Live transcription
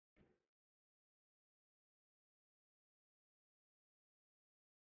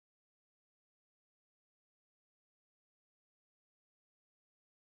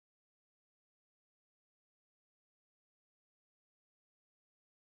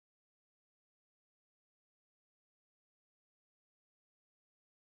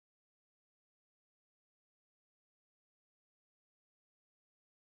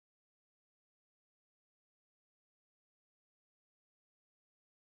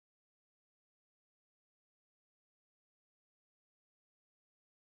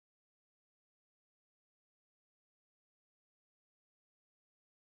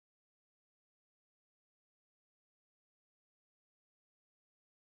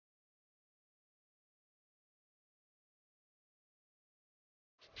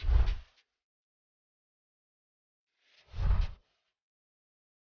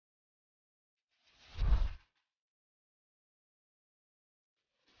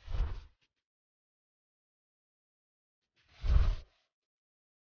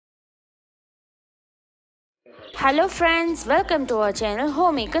Hello friends, welcome to our channel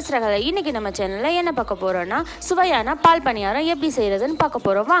Homemakers Ragalais. இன்னைக்கு நம்ம சேனல்ல என்ன பார்க்க போறோம்னா சுவையான பால் பணியாரம் எப்படி செய்யறதுன்னு பார்க்க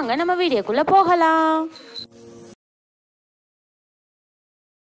போறோம். வாங்க நம்ம வீடியோக்குள்ள போகலாம்.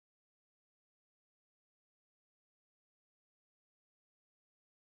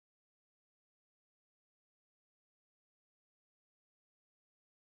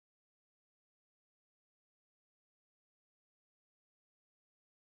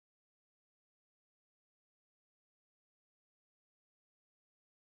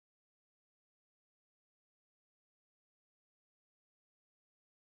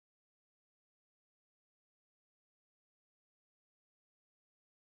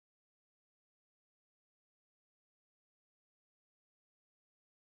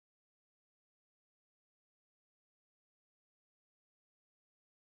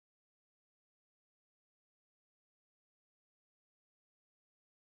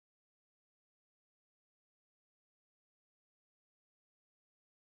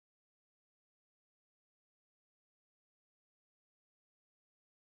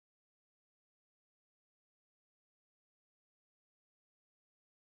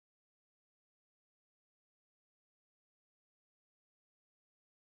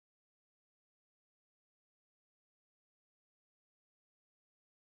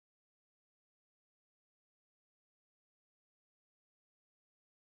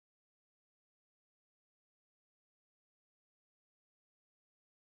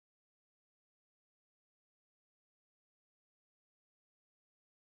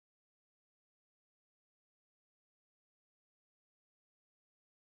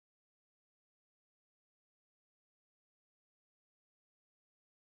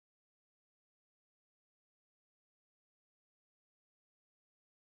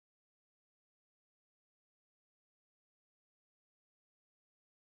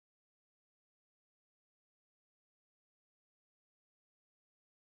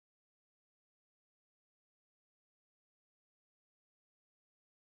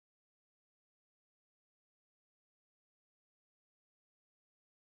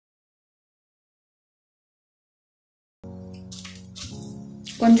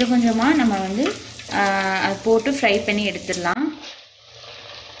 கொஞ்சம் கொஞ்சமாக நம்ம வந்து அது போட்டு ஃப்ரை பண்ணி எடுத்துடலாம்.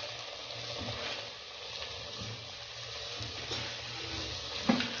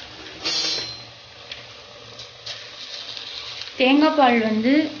 தேங்காய் பால்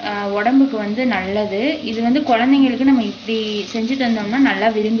வந்து உடம்புக்கு வந்து நல்லது. இது வந்து குழந்தைங்களுக்கு நம்ம இப்படி செஞ்சு தந்தோம்னா நல்லா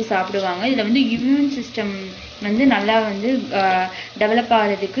விரும்பி சாப்பிடுவாங்க. இதில் வந்து இம்யூன் சிஸ்டம் வந்து நல்லா வந்து டெவலப்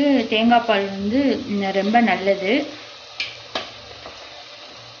ஆகிறதுக்கு தேங்காய் பால் வந்து ரொம்ப நல்லது.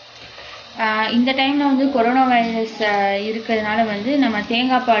 இந்த டைமில் வந்து கொரோனா வைரஸ் இருக்கிறதுனால வந்து நம்ம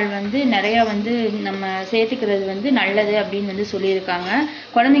தேங்காய் பால் வந்து நிறையா வந்து நம்ம சேர்த்துக்கிறது வந்து நல்லது அப்படின்னு வந்து சொல்லியிருக்காங்க.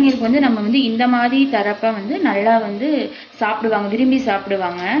 குழந்தைங்களுக்கு வந்து நம்ம வந்து இந்த மாதிரி தரப்ப வந்து நல்லா வந்து சாப்பிடுவாங்க, விரும்பி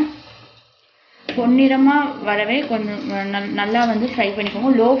சாப்பிடுவாங்க. பொன்னிறமாக வரவே கொஞ்சம் நல்லா வந்து ஃப்ரை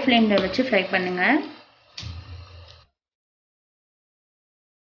பண்ணிக்கோங்க. லோ ஃப்ளேமில் வச்சு ஃப்ரை பண்ணுங்கள்.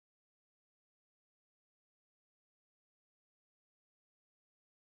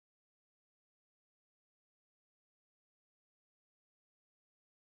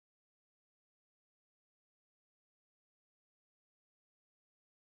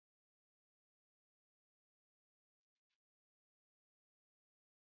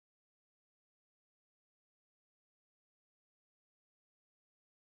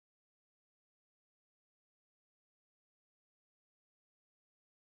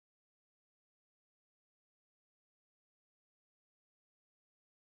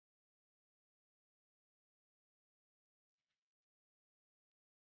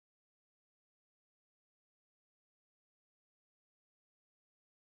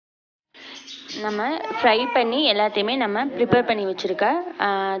 நம்ம ஃப்ரை பண்ணி எல்லாத்தையுமே நம்ம ப்ரிப்பேர் பண்ணி வச்சுருக்க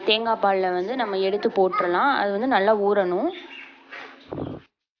தேங்காய் பாலில் வந்து நம்ம எடுத்து போட்டுடலாம். அது வந்து நல்லா ஊறணும்.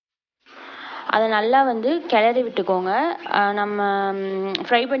 அதை நல்லா வந்து கிளறி விட்டுக்கோங்க. நம்ம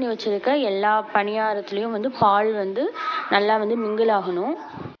ஃப்ரை பண்ணி வச்சுருக்க எல்லா பணியாரத்துலேயும் வந்து பால் வந்து நல்லா வந்து மிங்கிள் ஆகணும்.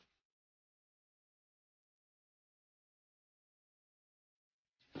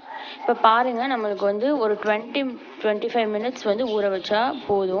 இப்போ பாருங்கள், நம்மளுக்கு வந்து ஒரு 25 மினிட்ஸ் வந்து ஊற வச்சா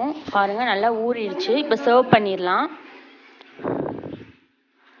போதும். பாருங்கள், நல்லா ஊறிடுச்சு. இப்போ சர்வ் பண்ணிடலாம்.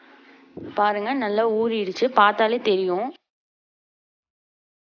 பாருங்கள், நல்லா ஊறிடுச்சு, பார்த்தாலே தெரியும்.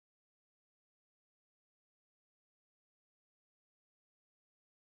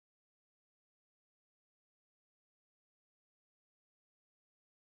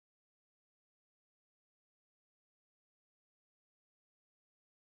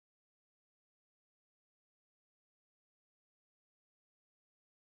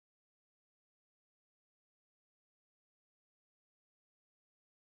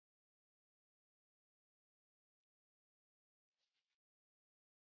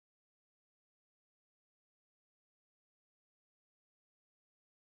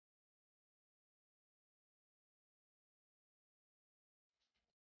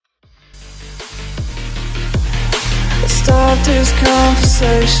 stop this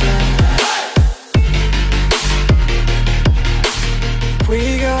conversation.